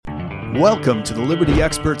Welcome to the Liberty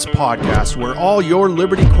Experts Podcast, where all your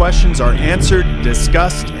liberty questions are answered,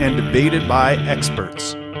 discussed, and debated by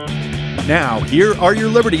experts. Now, here are your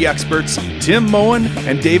liberty experts, Tim Moen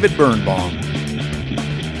and David Birnbaum.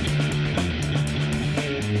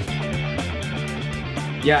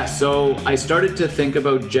 Yeah, so I started to think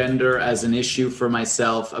about gender as an issue for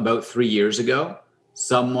myself about 3 years ago.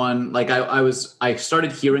 I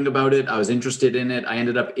started hearing about it. I was interested in it. I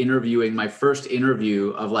ended up interviewing. My first interview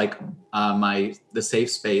of the safe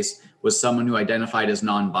space was someone who identified as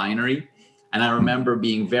non-binary. And I remember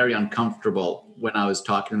being very uncomfortable when I was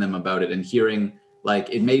talking to them about it and hearing,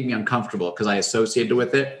 it made me uncomfortable because I associated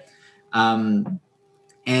with it. And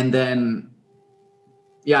then,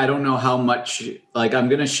 I don't know how much, I'm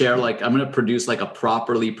going to share, I'm going to produce a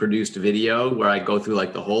properly produced video where I go through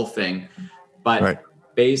the whole thing. But right.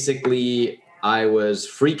 Basically, I was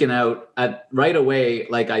freaking out right away.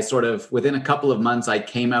 Within a couple of months, I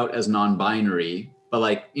came out as non-binary,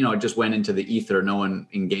 but it just went into the ether. No one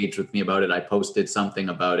engaged with me about it. I posted something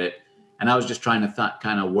about it, and I was just trying to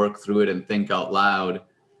kind of work through it and think out loud.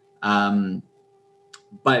 But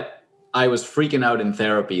I was freaking out in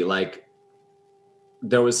therapy.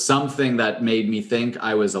 There was something that made me think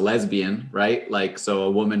I was a lesbian, right? So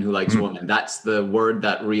a woman who likes women. That's the word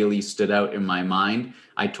that really stood out in my mind.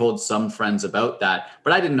 I told some friends about that,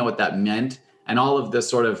 but I didn't know what that meant. And all of the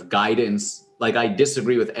sort of guidance, I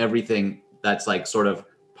disagree with everything that's sort of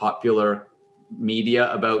popular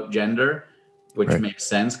media about gender, which right. makes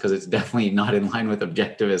sense because it's definitely not in line with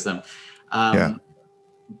objectivism.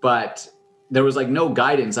 But there was no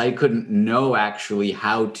guidance. I couldn't know actually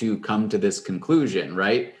how to come to this conclusion,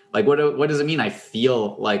 right? What does it mean? I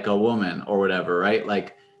feel like a woman or whatever, right?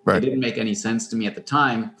 Right. It didn't make any sense to me at the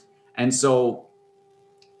time. And so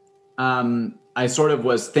I sort of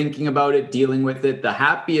was thinking about it, dealing with it. The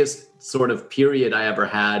happiest sort of period I ever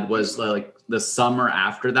had was the summer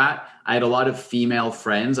after that. I had a lot of female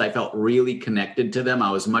friends. I felt really connected to them.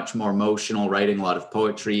 I was much more emotional, writing a lot of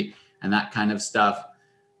poetry and that kind of stuff.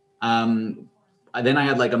 Then I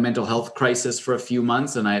had a mental health crisis for a few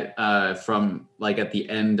months, and I from at the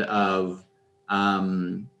end of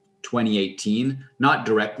 2018, not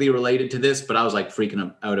directly related to this, but I was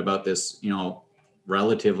freaking out about this,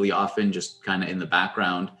 relatively often, just kind of in the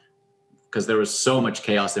background, because there was so much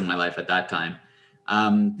chaos in my life at that time.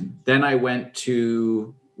 Then I went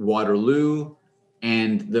to Waterloo,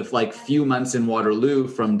 and the few months in Waterloo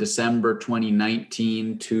from December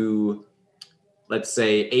 2019 to let's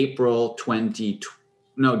say December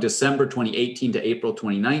 2018 to April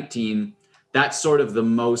 2019, that's sort of the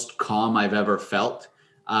most calm I've ever felt.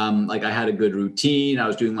 I had a good routine. I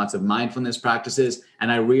was doing lots of mindfulness practices,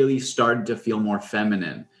 and I really started to feel more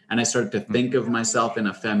feminine. And I started to think of myself in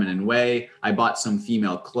a feminine way. I bought some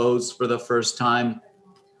female clothes for the first time.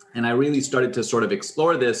 And I really started to sort of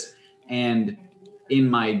explore this. And in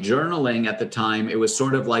my journaling at the time, it was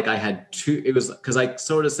sort of because I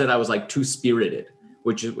sort of said I was two-spirited,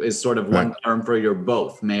 which is sort of one term for you're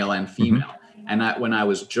both male and female. Mm-hmm. And when I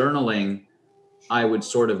was journaling, I would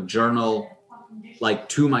sort of journal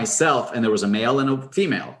to myself, and there was a male and a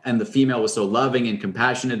female, and the female was so loving and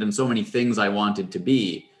compassionate and so many things I wanted to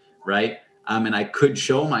be, right? And I could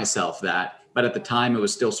show myself that, but at the time it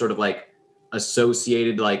was still sort of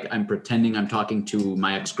associated, I'm pretending I'm talking to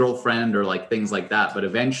my ex-girlfriend or things like that. But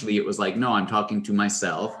eventually it was no, I'm talking to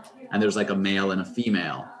myself, and there's a male and a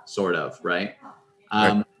female sort of, right?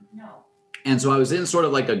 And so I was in sort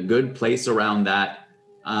of a good place around that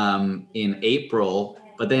in April,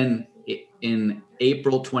 but then in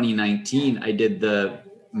April 2019, I did the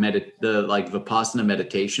Vipassana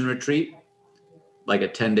meditation retreat, a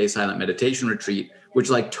 10-day silent meditation retreat, which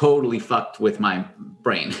totally fucked with my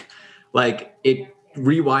brain. It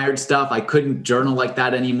rewired stuff. I couldn't journal like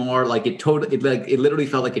that anymore. It literally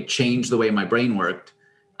felt like it changed the way my brain worked.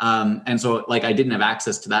 And so I didn't have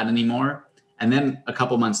access to that anymore. And then a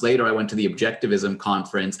couple months later, I went to the objectivism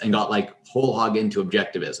conference and got whole hog into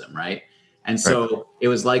objectivism, right? And so it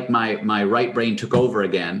was my right brain took over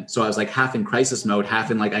again. So I was half in crisis mode, half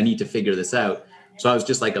in I need to figure this out. So I was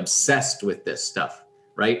just obsessed with this stuff,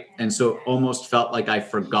 right? And so almost felt I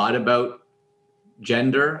forgot about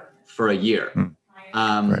gender for a year.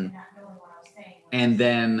 And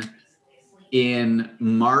then in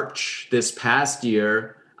March this past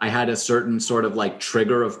year, I had a certain sort of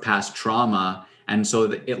trigger of past trauma. And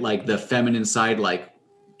so it the feminine side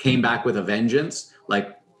came back with a vengeance.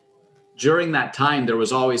 During that time, there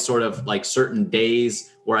was always sort of certain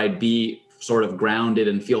days where I'd be sort of grounded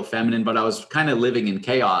and feel feminine, but I was kind of living in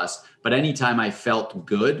chaos. But anytime I felt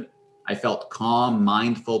good, I felt calm,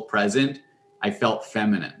 mindful, present, I felt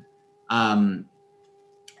feminine.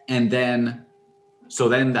 And then, so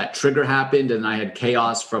then that trigger happened, and I had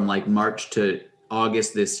chaos from like March to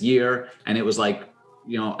August this year. And it was like,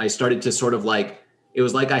 I started to sort of like, it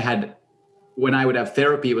was like when I would have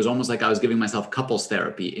therapy, it was almost like I was giving myself couples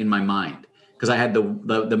therapy in my mind, because I had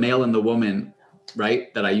the male and the woman,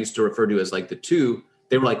 right, that I used to refer to as like the two.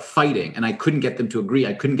 They were like fighting, and I couldn't get them to agree.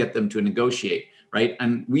 I couldn't get them to negotiate, right?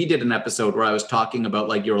 And we did an episode where I was talking about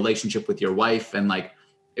like your relationship with your wife, and like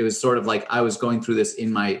it was sort of like I was going through this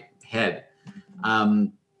in my head.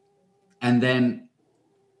 And then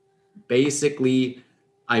basically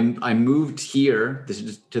I moved here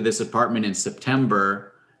to this apartment in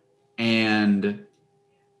September, and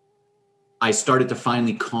I started to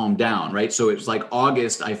finally calm down, right? So it was like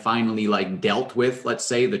August, I finally like dealt with, let's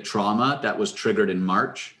say, the trauma that was triggered in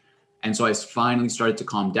March. And so I finally started to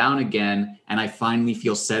calm down again. And I finally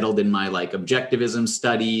feel settled in my like objectivism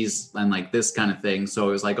studies and like this kind of thing. So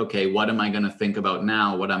it was like, okay, what am I going to think about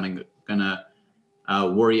now? What am I going to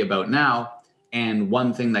worry about now? And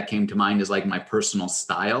one thing that came to mind is like my personal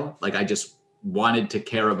style. Like I just wanted to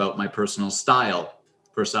care about my personal style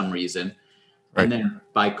for some reason. Right. And then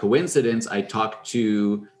by coincidence, I talked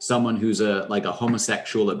to someone who's a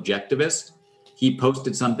homosexual objectivist. He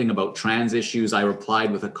posted something about trans issues. I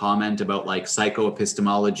replied with a comment about like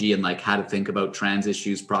psychoepistemology and like how to think about trans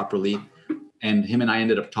issues properly. And him and I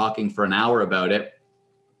ended up talking for an hour about it.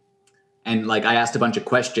 And like I asked a bunch of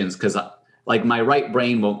questions because like my right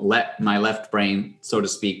brain won't let my left brain, so to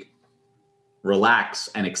speak, relax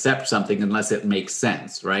and accept something unless it makes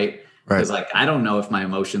sense, right? Because like, I don't know if my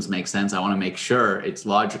emotions make sense. I want to make sure it's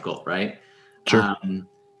logical, right? Sure.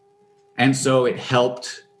 And so it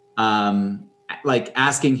helped, like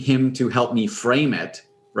asking him to help me frame it,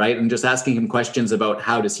 right? And just asking him questions about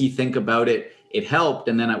how does he think about it. It helped.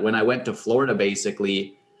 And then when I went to Florida,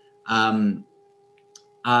 basically, I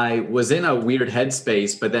was in a weird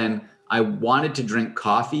headspace, but then I wanted to drink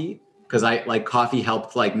coffee because coffee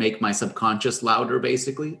helped like make my subconscious louder,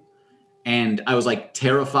 basically. And I was like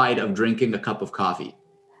terrified of drinking a cup of coffee,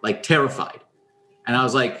 like terrified. And I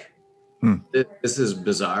was like, this is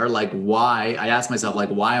bizarre. Like, why? I asked myself, like,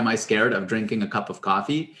 why am I scared of drinking a cup of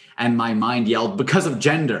coffee? And my mind yelled, because of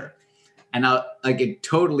gender. And it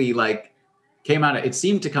totally like it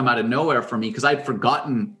seemed to come out of nowhere for me because I'd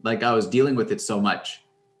forgotten, like I was dealing with it so much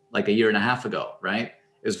like a year and a half ago, right?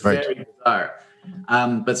 It was very bizarre.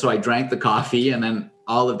 But so I drank the coffee, and then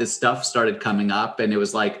all of this stuff started coming up, and it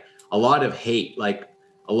was like, a lot of hate, like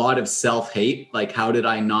a lot of self-hate. Like, how did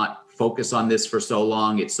I not focus on this for so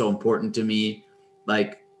long? It's so important to me.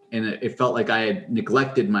 Like, and it felt like I had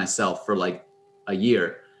neglected myself for like a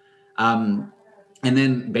year. And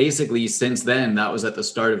then basically since then, that was at the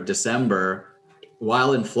start of December,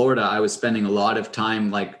 while in Florida, I was spending a lot of time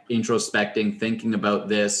like introspecting, thinking about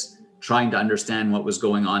this, trying to understand what was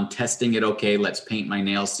going on, testing it. Okay, let's paint my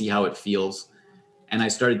nails, see how it feels. And I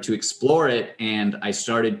started to explore it, and I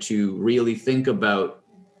started to really think about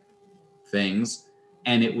things,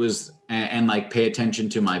 and it was, and like pay attention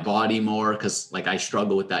to my body more, because like I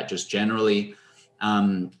struggle with that just generally.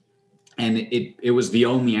 And it was the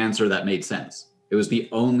only answer that made sense. It was the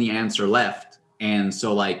only answer left. And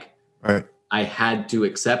so like, I had to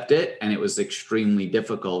accept it, and it was extremely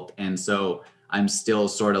difficult. And so I'm still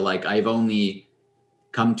sort of like, I've only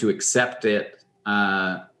come to accept it,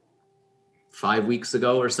 5 weeks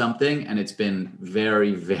ago or something. And it's been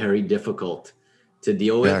very, very difficult to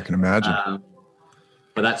deal with. Yeah, I can imagine.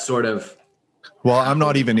 But that's sort of. Well, I'm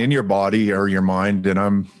not even in your body or your mind, and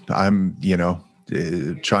I'm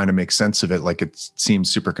trying to make sense of it. Like, it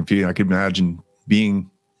seems super confusing. I could imagine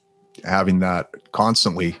having that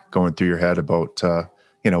constantly going through your head about,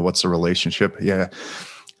 what's the relationship? Yeah.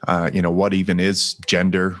 What even is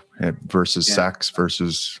gender versus sex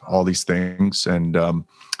versus all these things. And,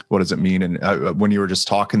 what does it mean? And when you were just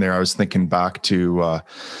talking there, I was thinking back to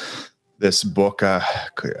this book, or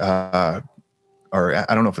I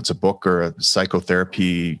don't know if it's a book or a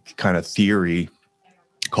psychotherapy kind of theory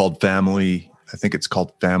called Family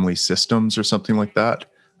Systems or something like that.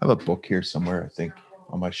 I have a book here somewhere, I think,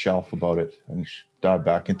 on my shelf about it, and dive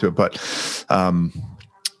back into it. But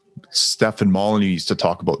Stephen Molyneux used to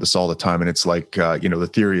talk about this all the time. And it's like, the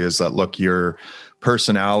theory is that, look, your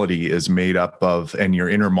personality is made up of, and your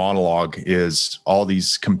inner monologue is all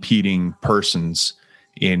these competing persons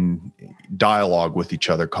in dialogue with each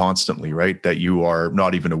other constantly, right? That you are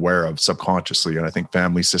not even aware of subconsciously. And I think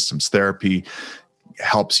family systems therapy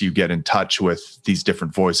helps you get in touch with these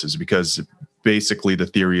different voices, because basically the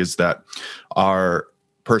theory is that our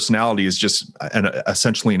personality is just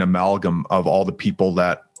essentially an amalgam of all the people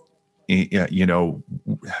that,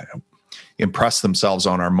 impress themselves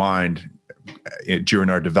on our mind during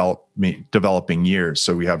our developing years.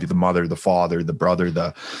 So we have the mother, the father, the brother,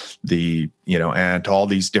 the aunt, all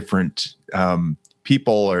these different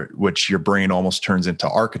people, which your brain almost turns into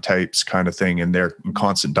archetypes kind of thing, and they're in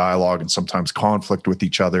constant dialogue and sometimes conflict with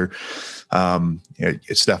each other.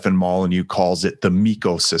 Stefan Molyneux calls it the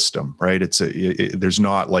ecosystem, right? There's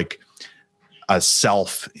not like a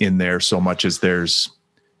self in there so much as there's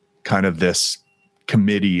kind of this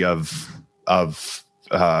committee of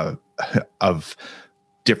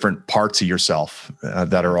different parts of yourself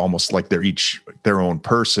that are almost like they're each their own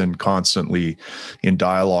person, constantly in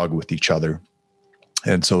dialogue with each other.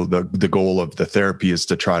 And so the goal of the therapy is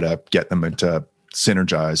to try to get them into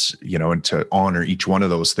synergize, and to honor each one of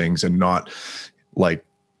those things, and not like,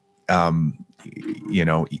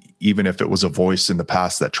 even if it was a voice in the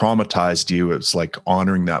past that traumatized you, it's like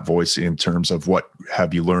honoring that voice in terms of what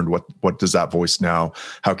have you learned? What does that voice now?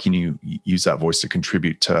 How can you use that voice to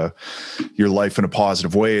contribute to your life in a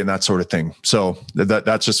positive way, and that sort of thing. So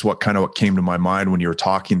that's just what came to my mind when you were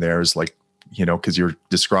talking there, is like, because you're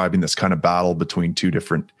describing this kind of battle between two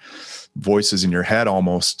different voices in your head,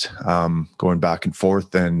 almost going back and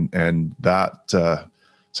forth, and that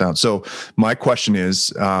sound. So my question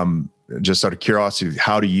is, just out of curiosity,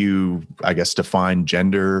 how do you, I guess, define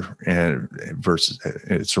gender and versus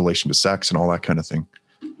its relation to sex and all that kind of thing?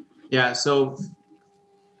 Yeah. So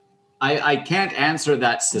I can't answer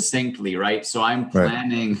that succinctly, right? So I'm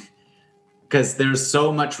planning, because there's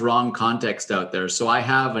so much wrong context out there. So I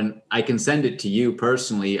can send it to you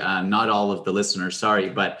personally, not all of the listeners, sorry,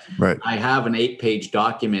 but I have an 8-page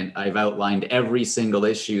document. I've outlined every single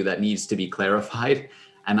issue that needs to be clarified.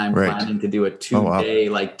 And I'm planning to do a 2-day,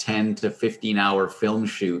 like 10 to 15 hour film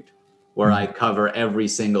shoot where I cover every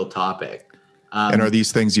single topic. And are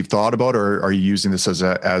these things you've thought about, or are you using this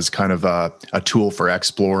as kind of a tool for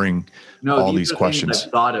exploring all these questions?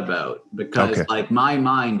 I've thought about, because like my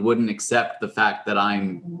mind wouldn't accept the fact that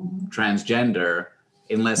I'm transgender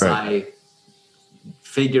unless I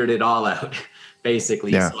figured it all out,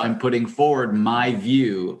 basically. So I'm putting forward my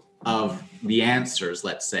view of the answers,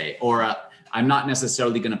 let's say, or I'm not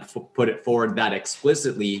necessarily going to put it forward that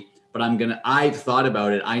explicitly, but I've thought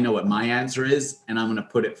about it. I know what my answer is, and I'm going to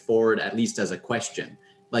put it forward at least as a question.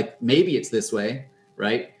 Like, maybe it's this way,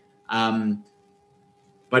 right?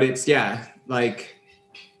 But it's, like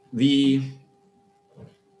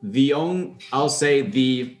I'll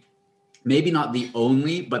say maybe not the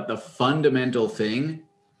only, but the fundamental thing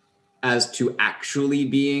as to actually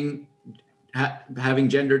being having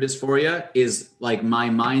gender dysphoria is like my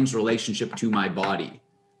mind's relationship to my body,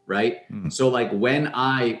 right? So like when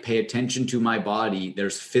I pay attention to my body,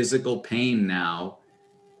 there's physical pain now,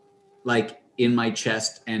 like in my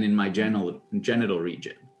chest and in my genital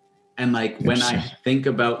region. And like when I think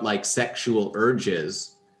about like sexual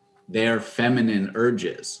urges, they're feminine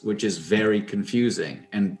urges, which is very confusing.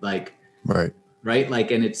 And like, right? Like,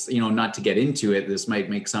 and it's, not to get into it, this might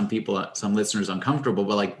make some listeners uncomfortable,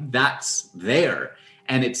 but like that's there.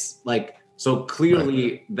 And it's like, so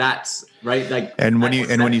clearly that's right. Like, when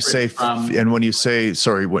you say,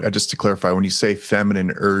 sorry, just to clarify, when you say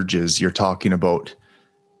feminine urges, you're talking about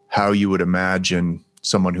how you would imagine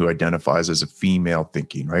someone who identifies as a female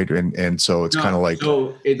thinking, right? And so it's kind of like,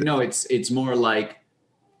 it's more like,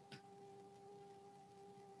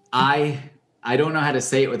 I don't know how to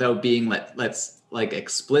say it without being let's like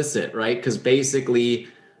explicit, right? Because basically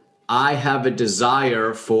I have a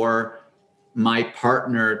desire for my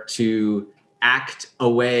partner to act a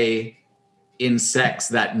way in sex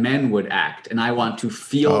that men would act. And I want to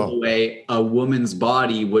feel the way a woman's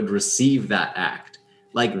body would receive that act.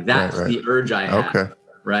 Like that's the urge I have,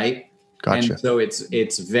 right? Gotcha. And so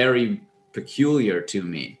it's very peculiar to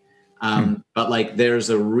me. But like there's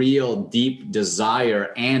a real deep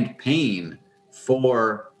desire and pain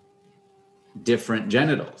for different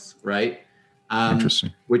genitals, right?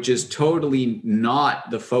 Interesting. Which is totally not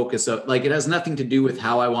the focus of, like, it has nothing to do with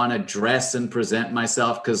how I want to dress and present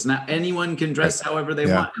myself, because not anyone can dress however they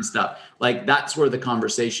want and stuff. Like that's where the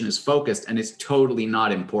conversation is focused, and it's totally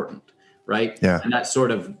not important, right? And that's sort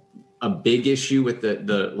of a big issue with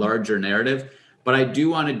the larger narrative. But I do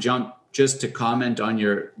want to jump just to comment on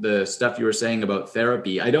the stuff you were saying about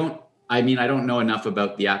therapy. I don't know enough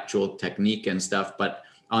about the actual technique and stuff, but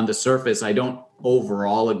on the surface, I don't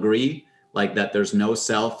overall agree like that there's no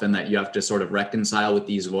self and that you have to sort of reconcile with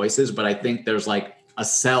these voices. But I think there's like a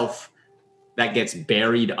self that gets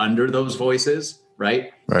buried under those voices,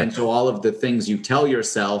 right? And so all of the things you tell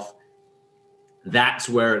yourself, that's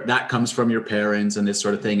where that comes from your parents and this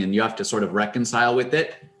sort of thing. And you have to sort of reconcile with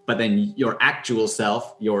it. but then your actual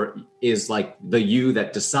self, is like the you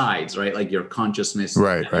that decides, right? Like your consciousness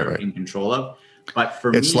Right. that you're in control of. But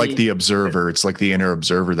for It's me, like the observer. It's like the inner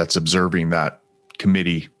observer that's observing that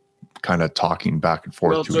committee kind of talking back and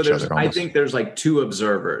forth to each other. I think there's like two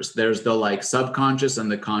observers. There's the like subconscious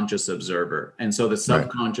and the conscious observer. And so the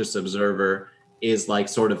subconscious observer is like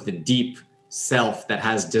sort of the deep self that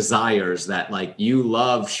has desires, that like you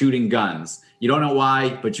love shooting guns. You don't know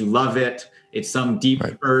why, but you love it. It's some deep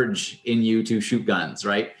urge in you to shoot guns,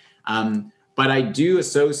 right? But I do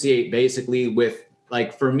associate basically with,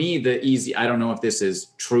 like, for me, I don't know if this is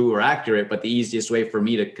true or accurate, but the easiest way for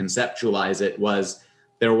me to conceptualize it was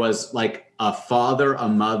there was like a father, a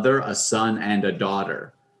mother, a son, and a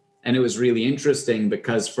daughter. And it was really interesting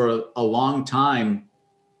because for a long time,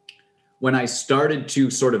 when I started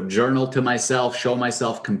to sort of journal to myself, show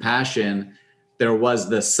myself compassion, there was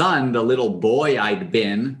the son, the little boy I'd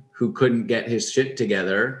been, who couldn't get his shit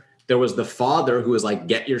together. There was the father who was like,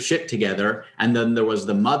 get your shit together. And then there was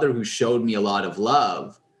the mother who showed me a lot of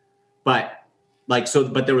love. But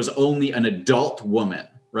there was only an adult woman,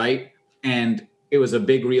 right? And it was a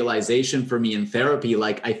big realization for me in therapy.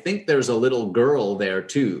 Like, I think there's a little girl there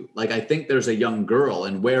too. Like, I think there's a young girl,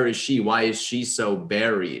 and where is she? Why is she so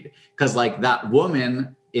buried? Because like that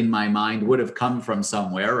woman in my mind would have come from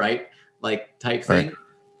somewhere, right? Like type thing. Right.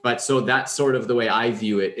 But so that's sort of the way I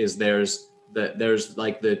view it, is there's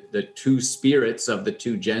like the two spirits of the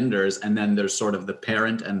two genders, and then there's sort of the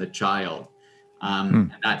parent and the child.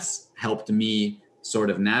 And that's helped me sort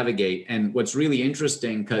of navigate. And what's really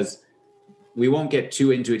interesting, because we won't get too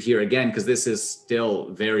into it here again, because this is still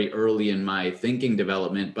very early in my thinking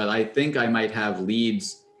development, but I think I might have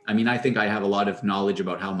leads. I mean, I think I have a lot of knowledge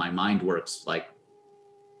about how my mind works, like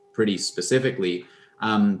pretty specifically.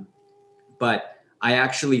 But I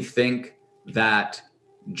actually think that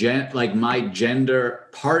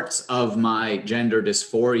parts of my gender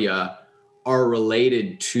dysphoria are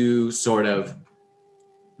related to sort of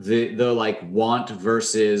the like want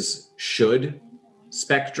versus should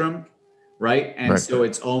spectrum. Right. And so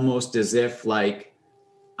it's almost as if like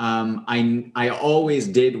I always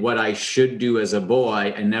did what I should do as a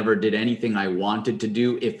boy and never did anything I wanted to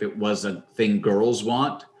do if it was a thing girls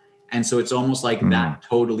want. And so it's almost like that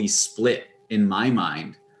totally split in my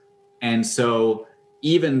mind. And so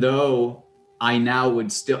even though I now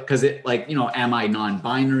would still, because it like, you know, am I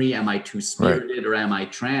non-binary? Am I two-spirited or am I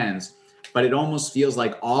trans? But it almost feels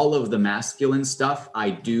like all of the masculine stuff I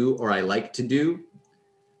do or I like to do,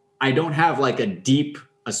 I don't have like a deep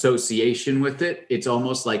association with it. It's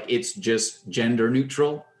almost like it's just gender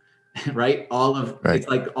neutral, right? It's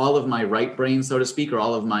like all of my right brain, so to speak, or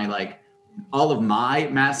all of my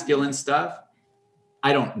masculine stuff.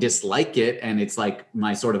 I don't dislike it, and it's like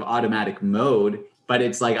my sort of automatic mode, but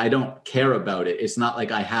it's like I don't care about it. It's not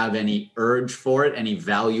like I have any urge for it, any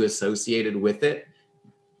value associated with it.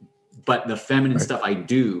 But the feminine stuff I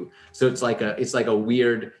do. So it's like a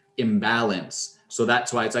weird imbalance. So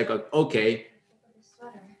that's why it's like, okay,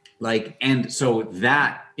 like, and so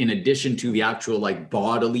that in addition to the actual like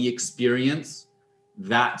bodily experience,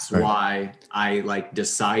 that's why I like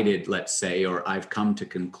decided, let's say, or I've come to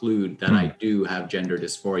conclude that I do have gender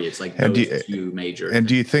dysphoria. It's like those two major things.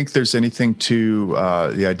 Do you think there's anything to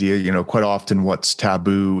the idea, you know, quite often what's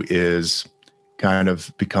taboo is kind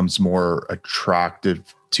of becomes more attractive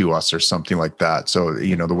to us or something like that. So,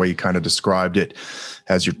 you know, the way you kind of described it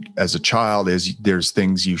as a child is there's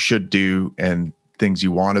things you should do and things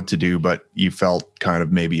you wanted to do, but you felt kind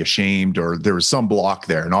of maybe ashamed, or there was some block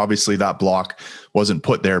there. And obviously that block wasn't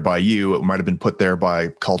put there by you. It might've been put there by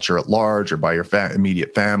culture at large or by your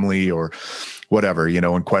immediate family or whatever, you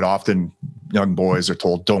know. And quite often young boys are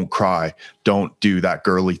told, don't cry, don't do that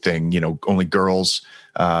girly thing, you know, only girls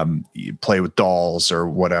play with dolls or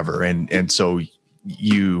whatever. And so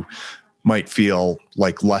you might feel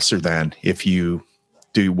like lesser than if you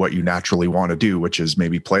do what you naturally want to do, which is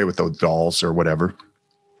maybe play with those dolls or whatever.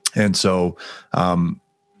 And so,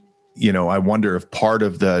 you know, I wonder if part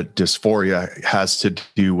of the dysphoria has to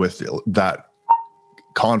do with that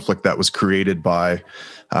conflict that was created by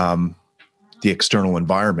the external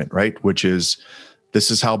environment, right? Which is,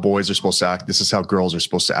 this is how boys are supposed to act. This is how girls are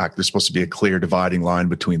supposed to act. There's supposed to be a clear dividing line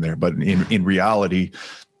between there. But in reality,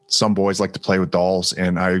 some boys like to play with dolls.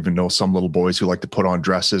 And I even know some little boys who like to put on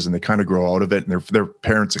dresses, and they kind of grow out of it, and their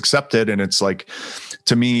parents accept it. And it's like,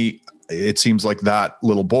 to me, it seems like that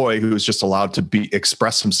little boy who was just allowed to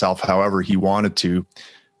express himself however he wanted to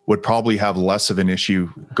would probably have less of an issue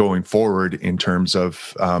going forward in terms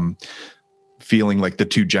of feeling like the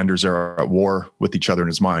two genders are at war with each other in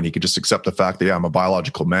his mind. He could just accept the fact that, yeah, I'm a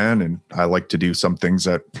biological man and I like to do some things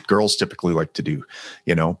that girls typically like to do,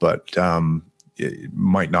 but it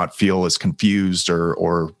might not feel as confused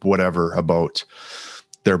or whatever about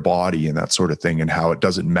their body and that sort of thing, and how it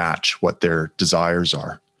doesn't match what their desires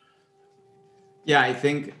are. Yeah, I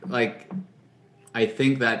think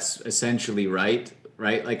that's essentially right.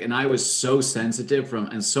 Like, and I was so sensitive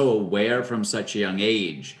and so aware from such a young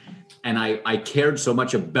age, and I cared so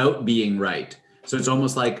much about being right. So it's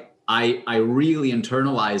almost like I really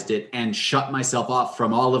internalized it and shut myself off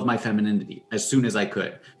from all of my femininity as soon as I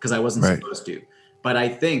could, because I wasn't supposed to. But I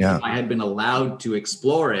think if I had been allowed to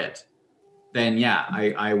explore it, then yeah,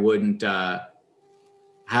 I wouldn't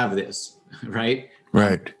have this, right?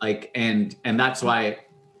 Right. And that's why,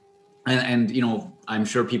 and I'm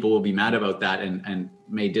sure people will be mad about that and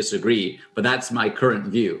may disagree, but that's my current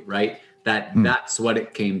view, right? That's what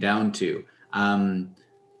it came down to.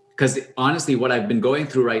 Because honestly, what I've been going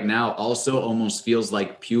through right now also almost feels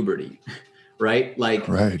like puberty, right? Like,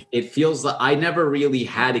 it feels like I never really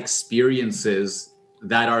had experiences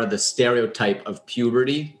that are the stereotype of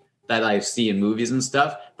puberty that I see in movies and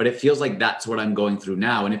stuff, but it feels like that's what I'm going through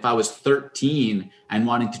now. And if I was 13 and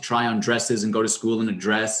wanting to try on dresses and go to school in a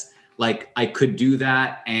dress, like, I could do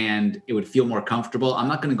that and it would feel more comfortable. I'm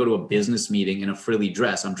not going to go to a business meeting in a frilly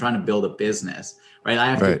dress. I'm trying to build a business, right? I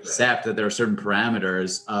have to accept that there are certain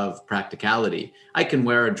parameters of practicality. I can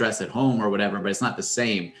wear a dress at home or whatever, but it's not the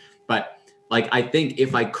same. But like, I think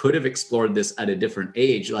if I could have explored this at a different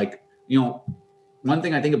age, like, one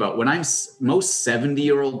thing I think about, when most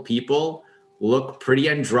 70-year-old people look pretty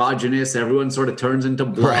androgynous, everyone sort of turns into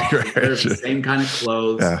black, wears the same kind of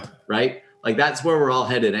clothes, right? Like, that's where we're all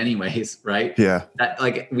headed anyways, right? Yeah. That,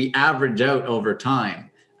 like, we average out over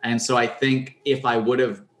time. And so I think if I would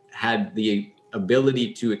have had the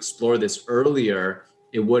ability to explore this earlier,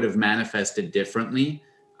 it would have manifested differently,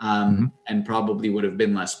 and probably would have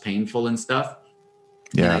been less painful and stuff.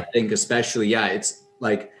 Yeah. And I think especially, it's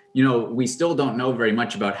like, we still don't know very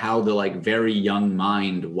much about how the very young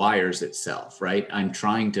mind wires itself, right? I'm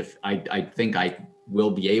trying to, I think I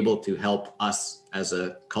will be able to help us as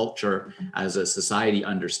a culture, as a society,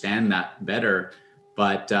 understand that better.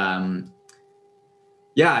 But I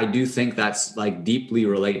do think that's deeply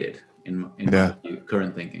related in my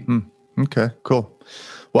current thinking. Okay, cool.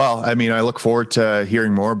 Well, I mean, I look forward to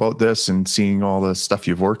hearing more about this and seeing all the stuff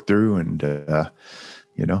you've worked through, and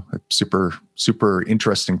super, super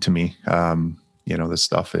interesting to me, this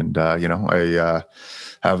stuff. And, I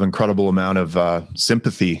have incredible amount of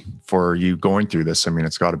sympathy for you going through this. I mean,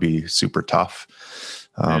 it's got to be super tough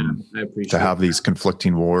I appreciate to have these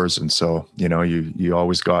conflicting wars. And so, I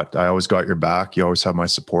always got your back. You always have my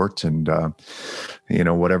support. And,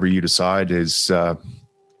 whatever you decide is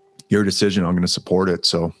your decision. I'm going to support it.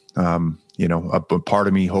 So, a part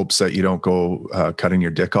of me hopes that you don't go cutting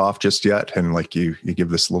your dick off just yet, and you give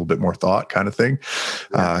this a little bit more thought, kind of thing,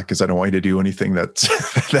 because I don't want you to do anything that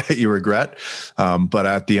that you regret. But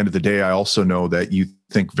at the end of the day, I also know that you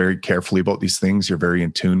think very carefully about these things. You're very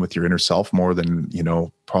in tune with your inner self, more than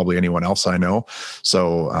probably anyone else I know.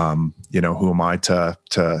 So who am I to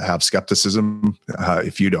have skepticism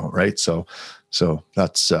if you don't, right? So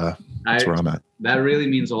that's where I'm at. That really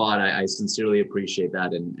means a lot. I sincerely appreciate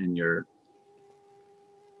that, and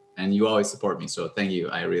you always support me. So thank you.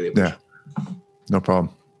 I really appreciate it. No problem.